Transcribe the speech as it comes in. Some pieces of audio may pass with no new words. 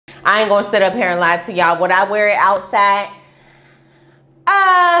I ain't gonna sit up here and lie to y'all. Would I wear it outside?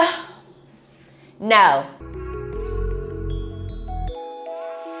 No.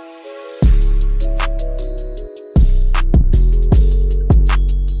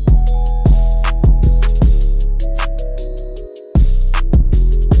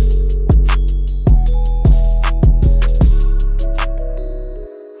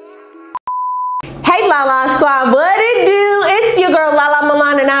 Hey Lala Squad, what it do? It's your girl Lala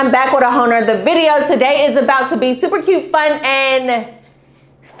Milan and I'm back with a whole nother video. Today is about to be super cute, fun, and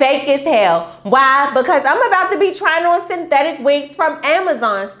fake as hell. Why? Because I'm about to be trying on synthetic wigs from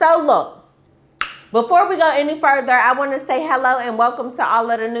Amazon. So look, before we go any further, I want to say hello and welcome to all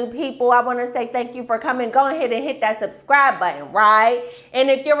of the new people. I want to say thank you for coming. Go ahead and hit that subscribe button, right? And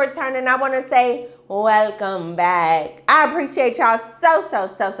if you're returning, I want to say welcome back. I appreciate y'all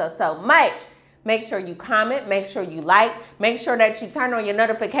so much. Make sure you comment, make sure you like, make sure that you turn on your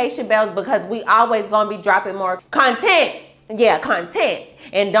notification bells because we always gonna be dropping more content. Yeah, content.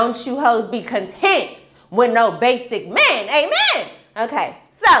 And don't you hoes be content with no basic man. Amen. Okay,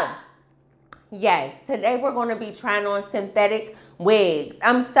 so yes, today we're gonna be trying on synthetic wigs.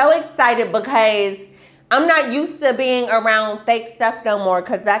 I'm so excited because I'm not used to being around fake stuff no more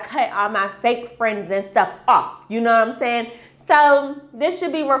because I cut all my fake friends and stuff off. You know what I'm saying? So this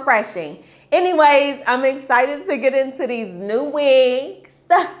should be refreshing. Anyways, I'm excited to get into these new wigs.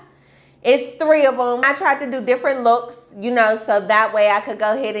 It's 3 of them. I tried to do different looks, you know, so that way I could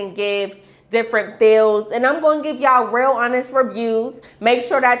go ahead and give different feels. And I'm going to give y'all real honest reviews. Make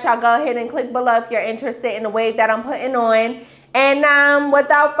sure that y'all go ahead and click below if you're interested in the wig that I'm putting on. And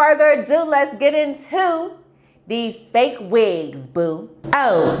without further ado, let's get into these fake wigs, boo.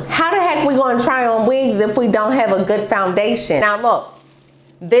 Oh, how the heck we going to try on wigs if we don't have a good foundation? Now look.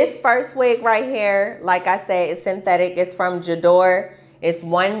 This first wig right here, like I said, is synthetic. It's from J'adore. It's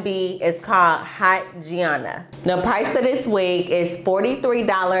 1B. It's called Hot Gianna. The price of this wig is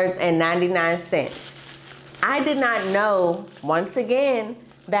 $43.99. I did not know, once again,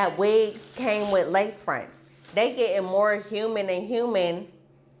 that wigs came with lace fronts. They getting more human and human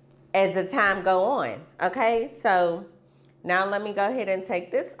as the time go on, okay? So now let me go ahead and take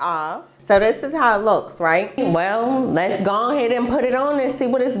this off. So this is how it looks, right? Well, let's go ahead and put it on and see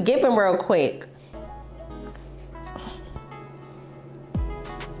what it's giving real quick.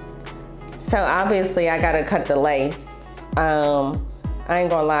 So obviously I gotta cut the lace. I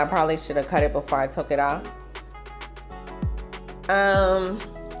ain't gonna lie, I probably should have cut it before I took it off.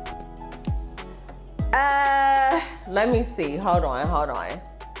 Let me see, hold on.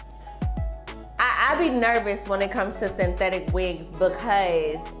 I be nervous when it comes to synthetic wigs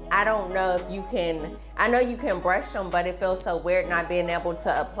because I don't know if you can, I know you can brush them, but it feels so weird not being able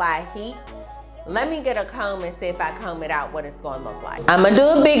to apply heat. Let me get a comb and see if I comb it out what it's gonna look like. I'm gonna do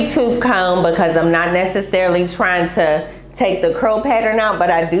a big tooth comb because I'm not necessarily trying to take the curl pattern out, but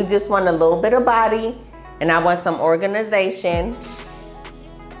I do just want a little bit of body and I want some organization.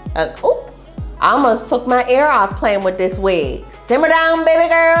 Oh, I almost took my ear off playing with this wig. Simmer down, baby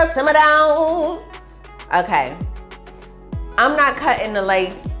girl, simmer down. Okay, I'm not cutting the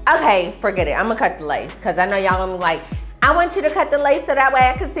lace. Okay, forget it, I'm gonna cut the lace because I know y'all gonna be like, I want you to cut the lace so that way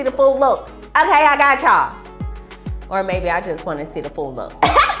I can see the full look. Okay, I got y'all. Or maybe I just wanna see the full look.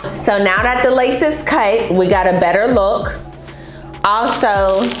 So now that the lace is cut, we got a better look.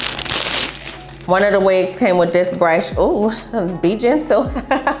 Also, one of the wigs came with this brush. Ooh, be gentle.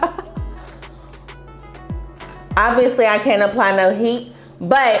 Obviously, I can't apply no heat,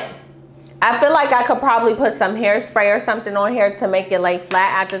 but I feel like I could probably put some hairspray or something on here to make it lay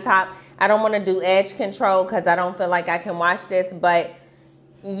flat at the top. I don't want to do edge control because I don't feel like I can wash this, but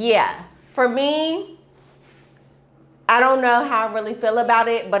yeah, for me, I don't know how I really feel about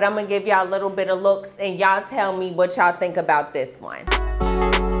it, but I'm going to give y'all a little bit of looks and y'all tell me what y'all think about this one.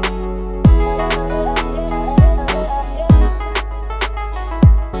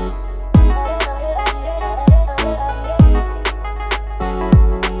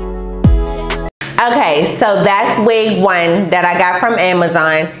 Okay, so that's wig 1 that I got from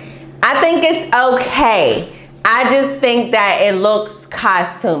Amazon. I think it's okay. I just think that it looks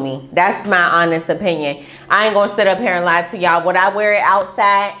costumey. That's my honest opinion. I ain't gonna sit up here and lie to y'all. Would I wear it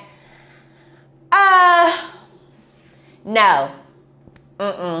outside? No.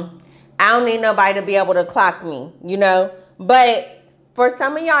 I don't need nobody to be able to clock me, you know? But for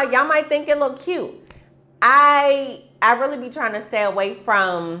some of y'all, y'all might think it look cute. I really be trying to stay away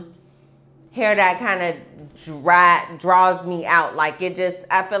from hair that kind of draws me out. Like it just,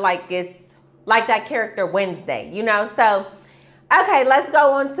 I feel like it's like that character Wednesday, you know? So, okay, let's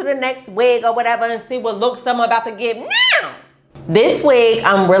go on to the next wig or whatever and see what looks I'm about to give now. This wig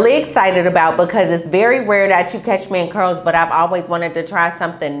I'm really excited about because it's very rare that you catch me in curls, but I've always wanted to try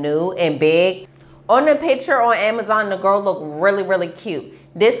something new and big. On the picture on Amazon, the girl looked really, really cute.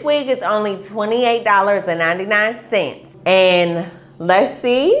 This wig is only $28.99. And let's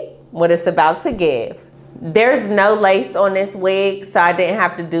see what it's about to give. There's no lace on this wig, so I didn't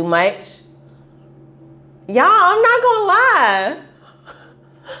have to do much. Y'all, I'm not gonna lie.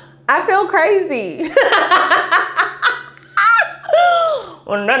 I feel crazy.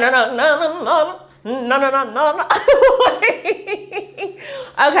 No.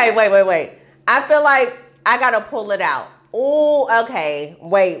 Okay, wait. I feel like I gotta pull it out. Oh, okay.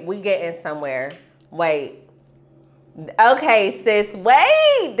 Wait, we getting somewhere. Wait. Okay, sis,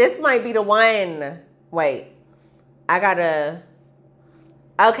 wait. This might be the one. Wait. I gotta.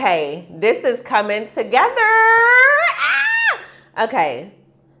 Okay, this is coming together. Ah! Okay.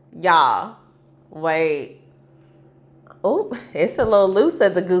 Y'all, wait. Oh, it's a little loose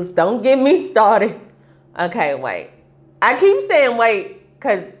as a goose. Don't get me started. Okay, wait. I keep saying wait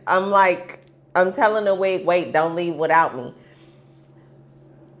because I'm telling the wig, wait, don't leave without me.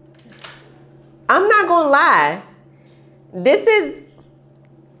 I'm not gonna lie.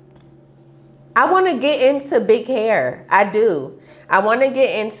 I want to get into big hair. I do. I want to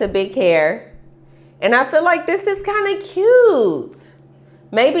get into big hair. And I feel like this is kind of cute.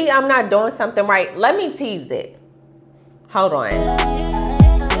 Maybe I'm not doing something right. Let me tease it. Hold on.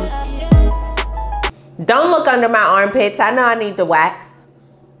 Don't look under my armpits. I know I need to wax.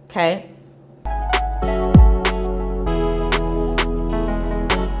 Okay.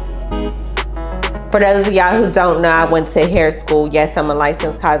 For those of y'all who don't know, I went to hair school. Yes, I'm a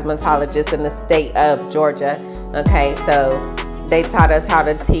licensed cosmetologist in the state of Georgia. Okay, so they taught us how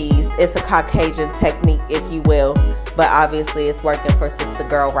to tease. It's a Caucasian technique, if you will. But obviously it's working for sister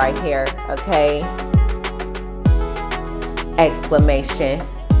girl right here, okay? Exclamation.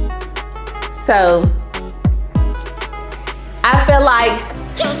 So, I feel like,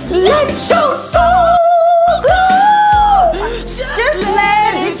 just let your soul go. Just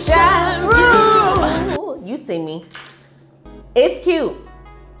let it shine through. You see me. It's cute.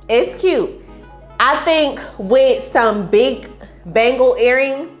 It's cute. I think with some big bangle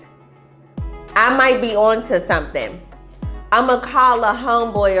earrings, I might be onto something. I'm gonna call a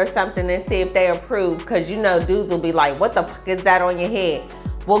homeboy or something and see if they approve, because you know dudes will be like, what the fuck is that on your head?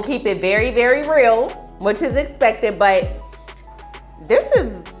 We'll keep it very, very real, which is expected, but this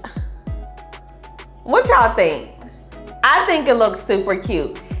is, what y'all think? I think it looks super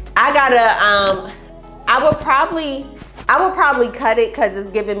cute. I would probably cut it because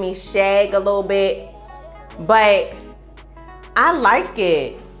it's giving me shag a little bit, but I like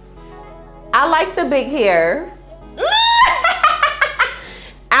it. I like the big hair.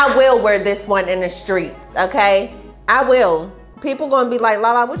 I will wear this one in the streets, okay? I will. People gonna be like,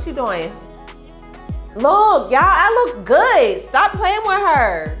 Lala, what you doing? Look, y'all, I look good. Stop playing with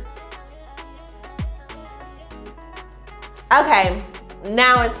her. Okay,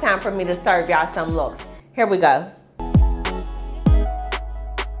 now it's time for me to serve y'all some looks. Here we go.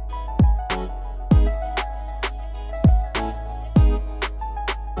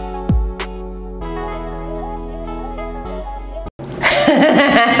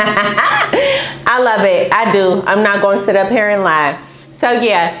 I love it. I do. I'm not going to sit up here and lie. So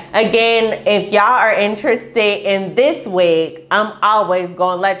yeah, again, if y'all are interested in this wig, I'm always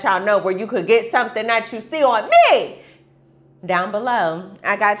going to let y'all know where you could get something that you see on me. Down below.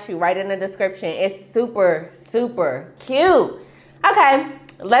 I got you right in the description. It's super, super cute. Okay,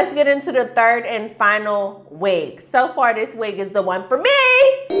 let's get into the third and final wig. So far, this wig is the one for me.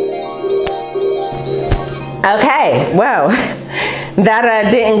 Okay, well, that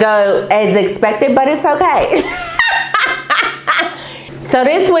didn't go as expected, but it's okay. So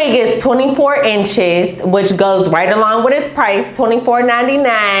this wig is 24 inches, which goes right along with its price,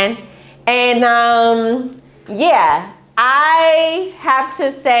 $24.99. And yeah, I have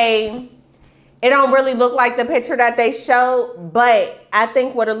to say, it don't really look like the picture that they showed, but I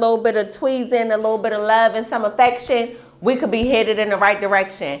think with a little bit of tweezing, a little bit of love and some affection, we could be headed in the right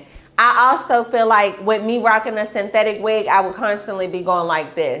direction. I also feel like with me rocking a synthetic wig, I would constantly be going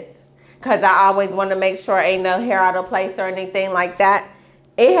like this, because I always want to make sure ain't no hair out of place or anything like that.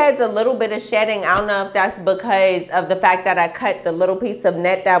 It has a little bit of shedding. I don't know if that's because of the fact that I cut the little piece of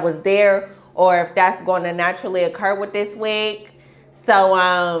net that was there, or if that's going to naturally occur with this wig. So,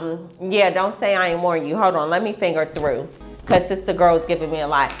 yeah, don't say I ain't warned you. Hold on, let me finger through, because sister girl's giving me a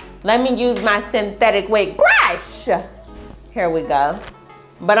lot. Let me use my synthetic wig brush. Here we go.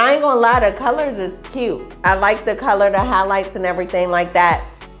 But I ain't gonna lie, the colors is cute. I like the color, the highlights and everything like that.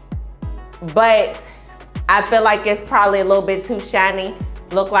 But I feel like it's probably a little bit too shiny.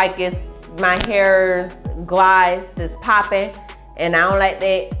 Look like it's my hair's gloss is popping, and I don't like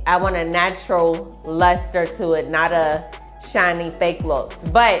that. I want a natural luster to it, not a shiny fake look.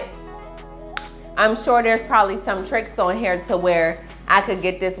 But I'm sure there's probably some tricks on here to where I could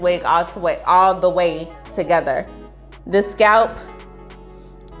get this wig all the way together. The scalp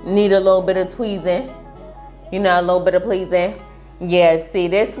need a little bit of tweezing, you know, a little bit of pleasing. Yeah, see,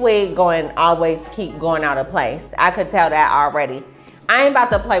 this wig always keep going out of place. I could tell that already. I ain't about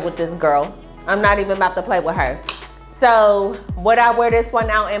to play with this girl. I'm not even about to play with her. So, would I wear this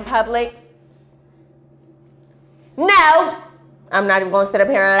one out in public? No, I'm not even gonna sit up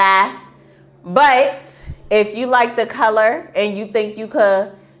here and lie. But if you like the color and you think you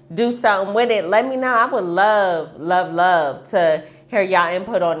could do something with it, let me know. I would love, love, love to hear y'all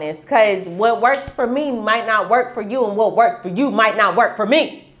input on this, because what works for me might not work for you, and what works for you might not work for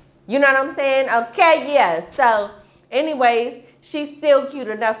me. You know what I'm saying? Okay, yeah. So anyways, she's still cute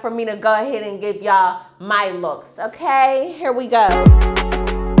enough for me to go ahead and give y'all my looks. Okay, here we go.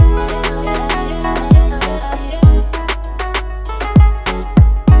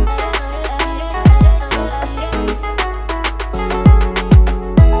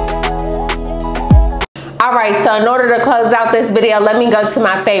 All right, so in order to close out this video, let me go to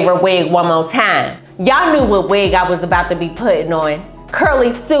my favorite wig one more time. Y'all knew what wig I was about to be putting on.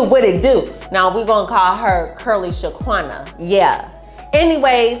 Curly Sue, what it do? Now we're gonna call her Curly Shaquana, yeah.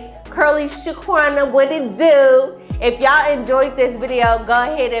 Anyways, Curly Shaquana, what it do? If y'all enjoyed this video, go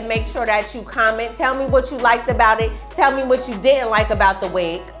ahead and make sure that you comment. Tell me what you liked about it. Tell me what you didn't like about the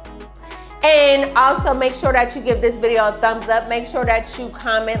wig. And also make sure that you give this video a thumbs up. Make sure that you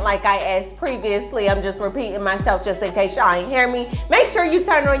comment like I asked previously. I'm just repeating myself just in case y'all ain't hear me. Make sure you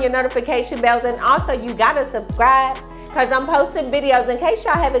turn on your notification bells, and also you gotta subscribe, because I'm posting videos. In case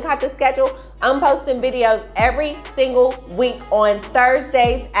y'all haven't caught the schedule, I'm posting videos every single week on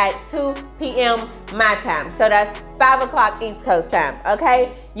Thursdays at 2 p.m. my time. So that's 5 o'clock East Coast time,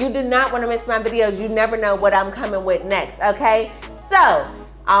 okay? You do not want to miss my videos. You never know what I'm coming with next, okay? So,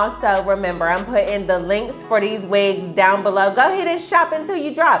 also, remember, I'm putting the links for these wigs down below. Go ahead and shop until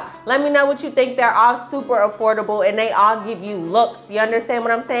you drop. Let me know what you think. They're all super affordable, and they all give you looks. You understand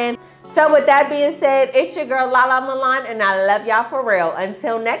what I'm saying? So with that being said, it's your girl Lala Milan, and I love y'all for real.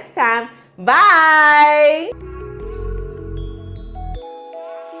 Until next time, bye.